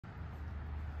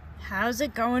How's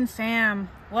it going, fam?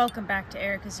 Welcome back to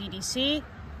Erica's EDC,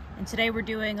 and today we're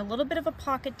doing a little bit of a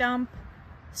pocket dump,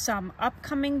 some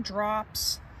upcoming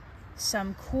drops,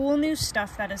 some cool new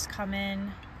stuff that has come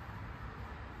in.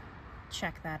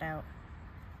 Check that out.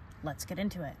 Let's get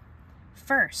into it.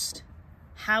 First,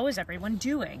 how is everyone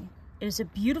doing? It is a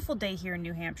beautiful day here in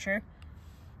New Hampshire.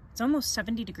 It's almost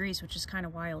 70 degrees, which is kind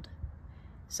of wild.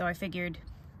 So I figured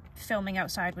filming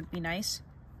outside would be nice,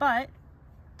 but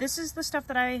this is the stuff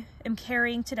that I am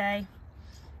carrying today,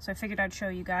 so I figured I'd show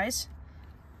you guys.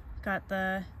 Got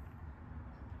the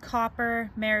copper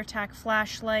Maritac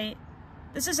flashlight.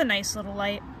 This is a nice little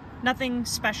light, nothing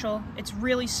special. It's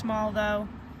really small though,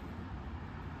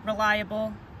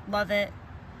 reliable, love it.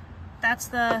 That's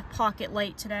the pocket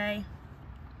light today.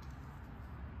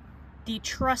 The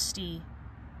trusty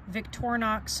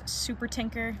Victorinox Super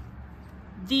Tinker,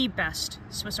 the best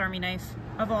Swiss Army knife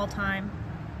of all time.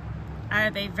 I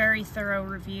have a very thorough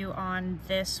review on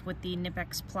this with the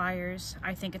Knipex pliers.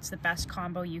 I think it's the best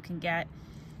combo you can get.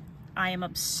 I am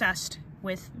obsessed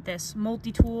with this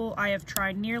multi-tool. I have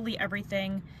tried nearly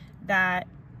everything that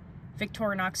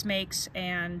Victorinox makes,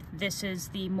 and this is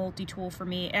the multi-tool for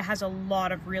me. It has a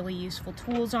lot of really useful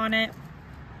tools on it.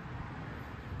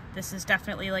 This is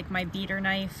definitely like my beater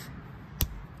knife,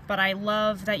 but I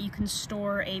love that you can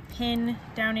store a pin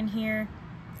down in here.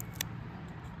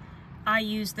 I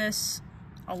use this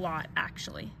a lot,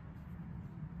 actually.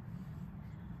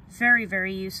 Very,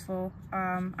 very useful.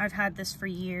 I've had this for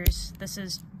years. This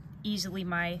is easily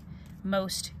my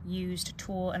most used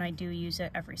tool, and I do use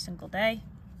it every single day.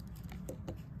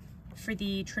 For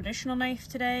the traditional knife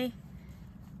today,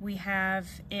 we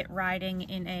have it riding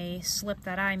in a slip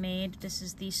that I made. This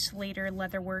is the Slater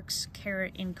Leatherworks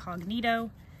Carrot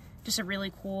Incognito. Just a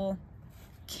really cool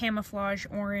camouflage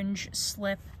orange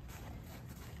slip.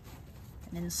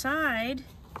 And inside,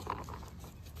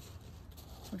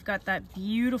 we've got that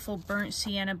beautiful burnt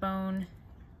sienna bone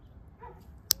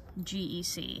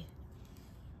GEC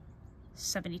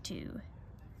 72.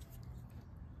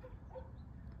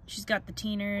 She's got the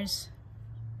teeners,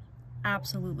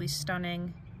 absolutely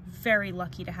stunning. Very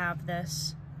lucky to have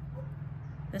this.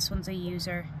 This one's a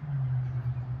user.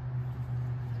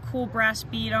 Cool brass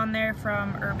bead on there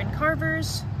from Urban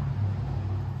Carvers,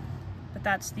 but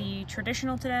that's the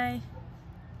traditional today.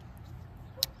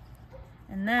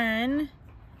 And then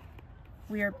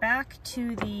we are back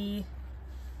to the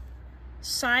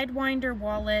Sidewinder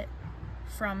wallet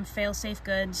from Failsafe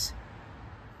Goods.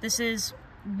 This is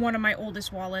one of my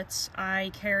oldest wallets.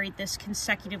 I carried this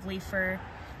consecutively for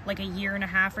like a year and a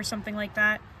half or something like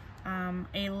that.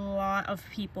 A lot of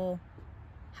people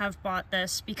have bought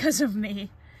this because of me.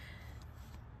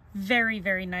 Very,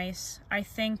 very nice. I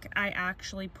think I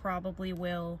actually probably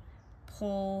will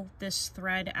pull this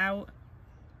thread out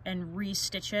and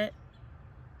re-stitch it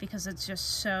because it's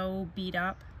just so beat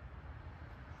up.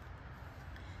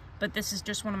 But this is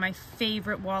just one of my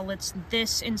favorite wallets.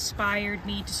 This inspired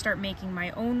me to start making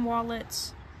my own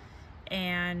wallets,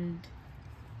 and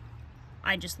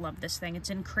I just love this thing. It's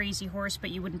in Crazy Horse,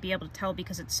 but you wouldn't be able to tell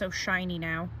because it's so shiny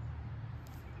now.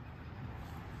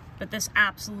 But this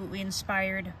absolutely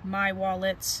inspired my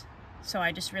wallets, so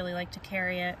I just really like to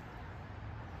carry it.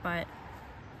 But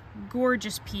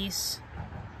gorgeous piece.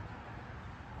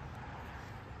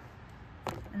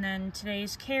 And then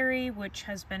today's carry, which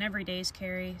has been every day's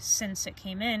carry since it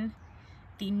came in,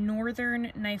 the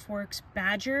Northern Knifeworks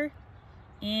Badger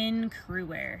in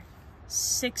Crewwear,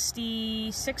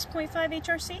 66.5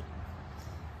 HRC.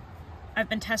 I've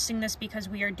been testing this because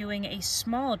we are doing a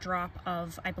small drop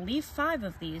of, I believe, 5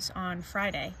 of these on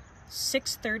Friday,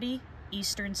 6:30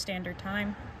 Eastern Standard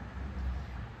Time.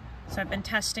 So I've been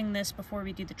testing this before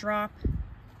we do the drop.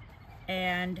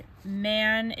 And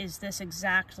man, is this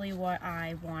exactly what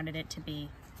I wanted it to be.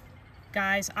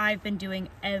 Guys, I've been doing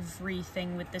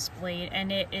everything with this blade, and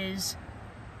it is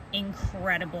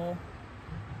incredible.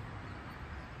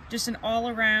 Just an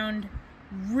all-around,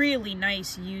 really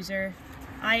nice user.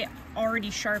 I already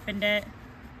sharpened it,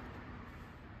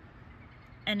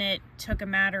 and it took a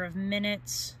matter of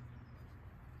minutes.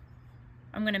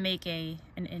 I'm gonna make an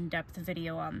in-depth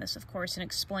video on this, of course, and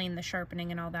explain the sharpening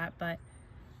and all that, but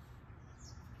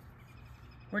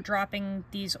we're dropping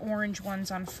these orange ones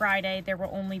on Friday. There will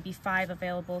only be 5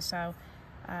 available, so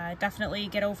definitely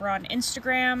get over on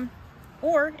Instagram,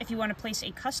 or if you want to place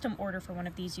a custom order for one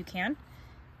of these, you can,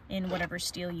 in whatever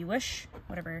steel you wish,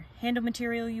 whatever handle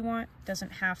material you want.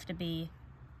 Doesn't have to be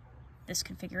this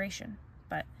configuration,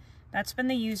 but that's been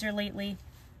the user lately.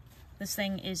 This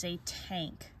thing is a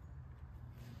tank.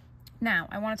 Now,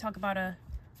 I want to talk about a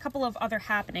couple of other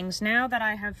happenings. Now that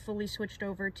I have fully switched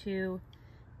over to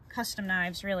custom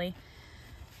knives, really.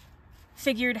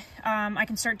 Figured I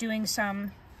can start doing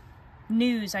some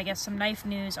news, I guess, some knife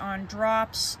news on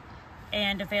drops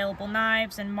and available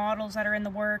knives and models that are in the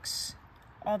works,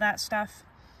 all that stuff,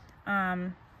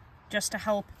 just to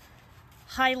help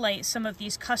highlight some of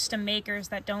these custom makers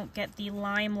that don't get the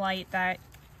limelight that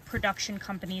production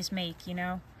companies make, you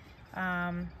know,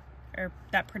 or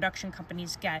that production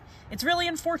companies get. It's really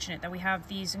unfortunate that we have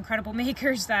these incredible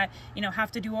makers that, you know,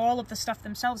 have to do all of the stuff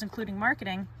themselves, including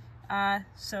marketing.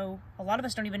 So a lot of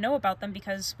us don't even know about them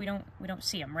because we don't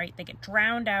see them, right? They get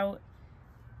drowned out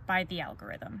by the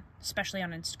algorithm, especially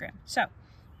on Instagram. So,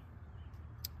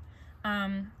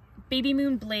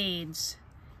 Babymoon Blades,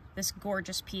 this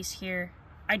gorgeous piece here.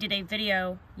 I did a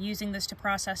video using this to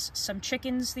process some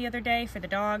chickens the other day for the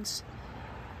dogs.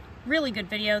 Really good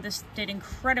video. This did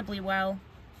incredibly well.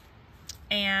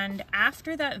 And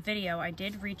after that video, I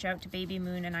did reach out to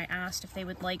Babymoon and I asked if they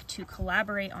would like to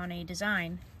collaborate on a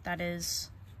design. That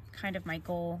is kind of my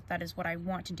goal. That is what I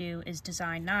want to do, is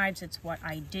design knives. It's what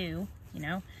I do, you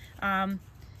know.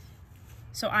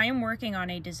 So I am working on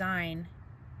a design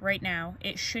right now.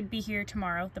 It should be here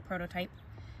tomorrow, the prototype.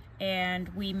 And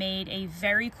we made a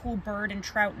very cool bird and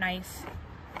trout knife.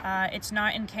 It's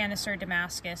not in Canis or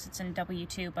Damascus, it's in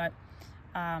W2, but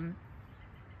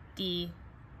the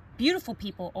beautiful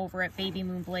people over at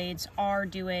Babymoon Blades are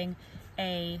doing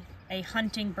a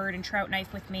hunting bird and trout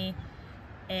knife with me,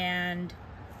 and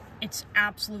it's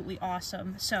absolutely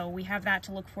awesome. So we have that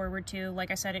to look forward to.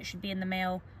 Like I said, it should be in the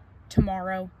mail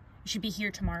tomorrow. It should be here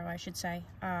tomorrow, I should say.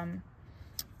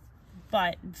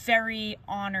 But very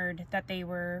honored that they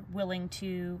were willing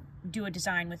to do a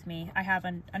design with me. I have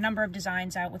a number of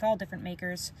designs out with all different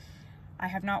makers. I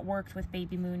have not worked with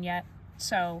Babymoon yet,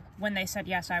 so when they said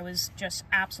yes, I was just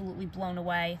absolutely blown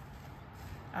away.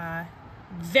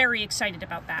 Very excited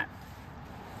about that.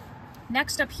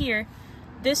 Next up here,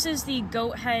 this is the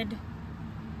Goathead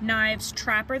knives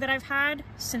trapper that I've had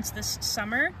since this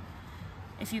summer.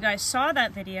 If you guys saw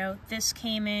that video, this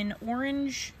came in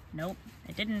orange. Nope,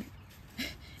 it didn't.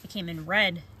 It came in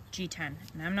red G10,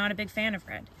 and I'm not a big fan of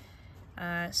red.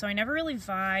 So I never really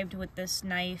vibed with this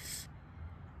knife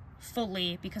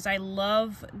fully because I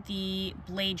love the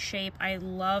blade shape. I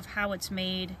love how it's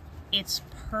made. It's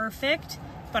perfect,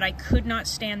 but I could not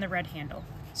stand the red handle.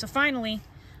 So finally,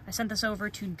 I sent this over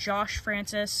to Josh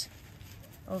Francis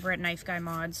over at KnifeGuy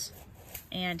Mods,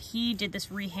 and he did this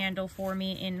rehandle for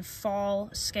me in fall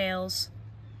scales,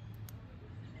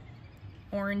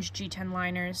 orange G10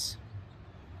 liners.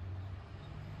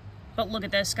 But look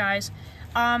at this, guys.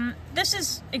 This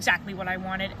is exactly what I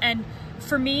wanted, and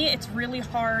for me, it's really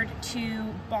hard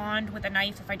to bond with a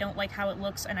knife if I don't like how it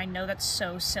looks, and I know that's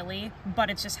so silly, but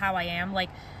it's just how I am. Like,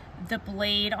 the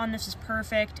blade on this is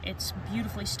perfect. It's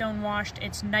beautifully stonewashed.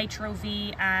 It's Nitro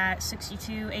V at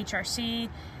 62 HRC,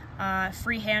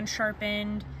 freehand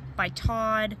sharpened by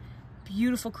Todd,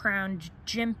 beautiful crown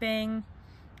jimping,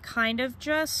 kind of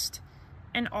just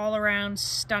an all-around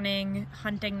stunning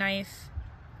hunting knife.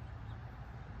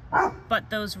 But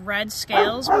those red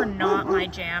scales were not my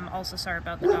jam. Also, sorry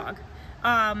about the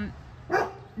dog.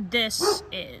 This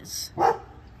is.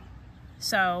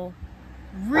 So,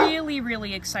 really,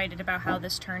 really excited about how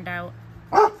this turned out.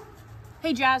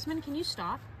 Hey, Jasmine, can you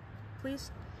stop,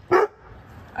 please? All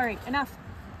right, enough.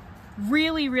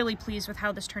 Really, really pleased with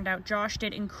how this turned out. Josh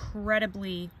did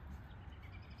incredibly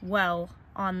well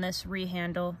on this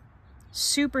rehandle.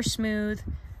 Super smooth,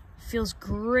 feels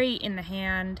great in the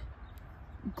hand.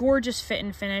 Gorgeous fit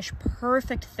and finish,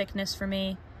 perfect thickness for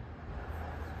me.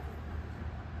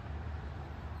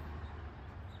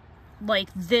 Like,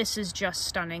 this is just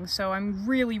stunning. So I'm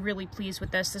really, really pleased with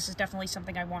this. This is definitely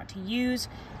something I want to use,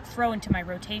 throw into my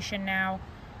rotation now.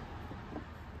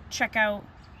 Check out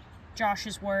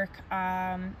Josh's work.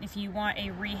 If you want a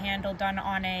rehandle done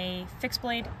on a fixed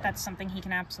blade, that's something he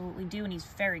can absolutely do, and he's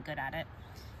very good at it.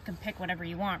 You can pick whatever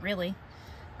you want, really.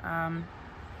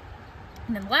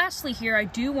 And then lastly here, I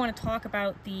do want to talk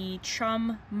about the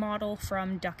Chum model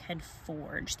from Duckhead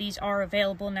Forge. These are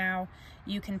available now.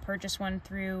 You can purchase one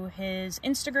through his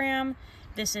Instagram.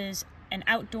 This is an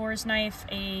outdoors knife,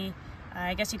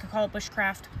 I guess you could call it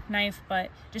bushcraft knife,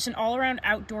 but just an all-around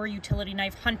outdoor utility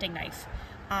knife, hunting knife.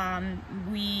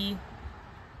 We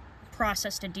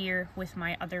processed a deer with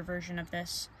my other version of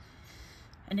this,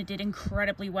 and it did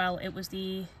incredibly well. It was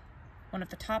one of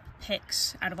the top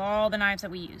picks out of all the knives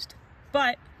that we used.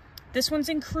 But this one's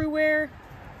in crew wear,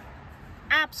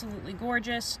 absolutely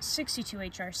gorgeous, 62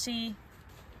 HRC,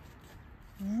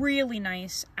 really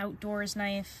nice outdoors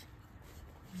knife,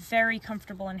 very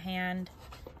comfortable in hand,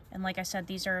 and like I said,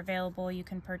 these are available. You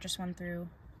can purchase one through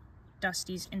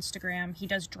Dusty's Instagram. He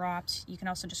does drops. You can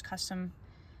also just custom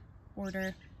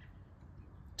order.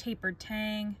 Tapered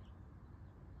tang.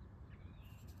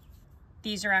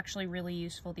 These are actually really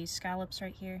useful, these scallops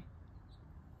right here.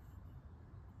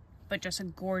 But just a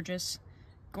gorgeous,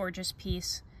 gorgeous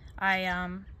piece. I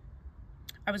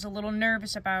was a little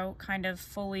nervous about kind of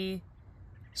fully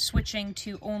switching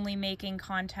to only making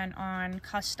content on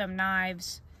custom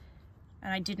knives,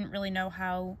 and I didn't really know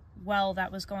how well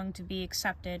that was going to be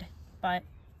accepted, but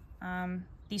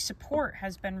the support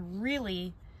has been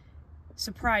really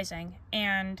surprising.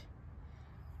 And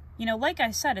you know, like I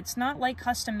said, it's not like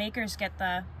custom makers get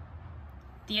the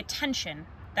attention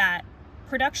that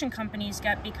production companies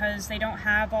get, because they don't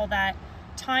have all that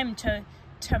time to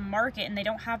market, and they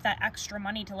don't have that extra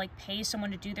money to like pay someone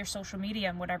to do their social media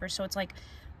and whatever. So it's like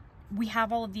we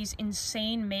have all of these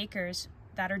insane makers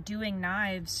that are doing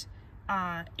knives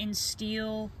in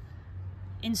steels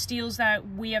that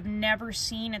we have never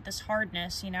seen at this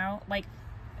hardness, you know, like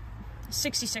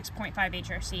 66.5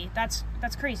 HRC. That's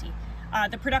crazy.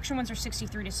 The production ones are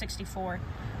 63 to 64,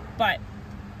 but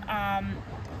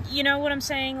you know what I'm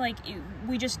saying? Like,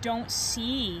 we just don't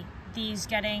see these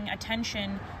getting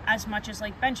attention as much as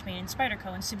like Benchmade and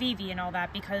Spyderco and Civivi and all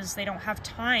that, because they don't have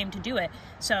time to do it.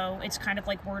 So it's kind of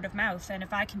like word of mouth. And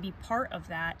if I can be part of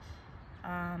that,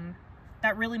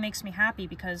 that really makes me happy,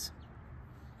 because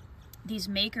these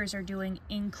makers are doing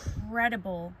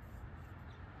incredible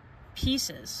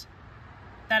pieces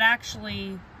that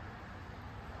actually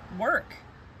work.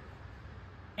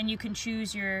 And you can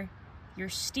choose your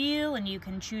steel, and you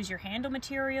can choose your handle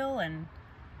material, and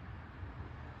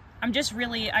I'm just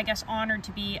really, I guess, honored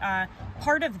to be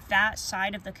part of that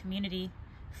side of the community,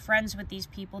 friends with these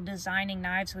people, designing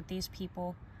knives with these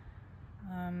people.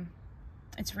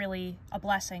 It's really a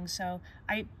blessing. So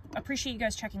I appreciate you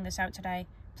guys checking this out today.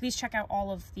 Please check out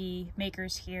all of the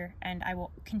makers here, and I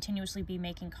will continuously be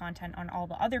making content on all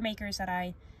the other makers that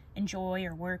I enjoy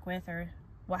or work with or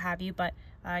what have you. But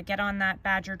get on that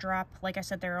Badger drop. Like I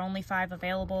said, there are only 5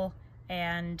 available,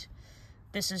 and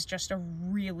this is just a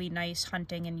really nice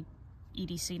hunting and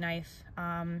EDC knife.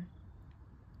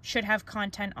 Should have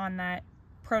content on that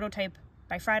prototype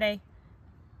by Friday.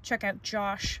 Check out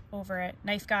Josh over at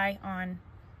KnifeGuy on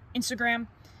Instagram,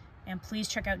 and please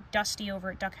check out Dusty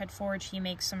over at Duckhead Forge. He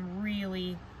makes some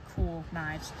really cool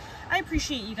knives. I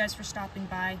appreciate you guys for stopping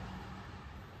by.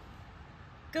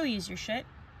 Go use your shit.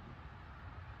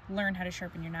 Learn how to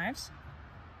sharpen your knives.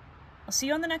 I'll see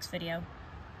you on the next video.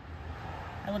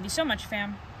 I love you so much,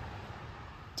 fam.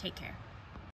 Take care.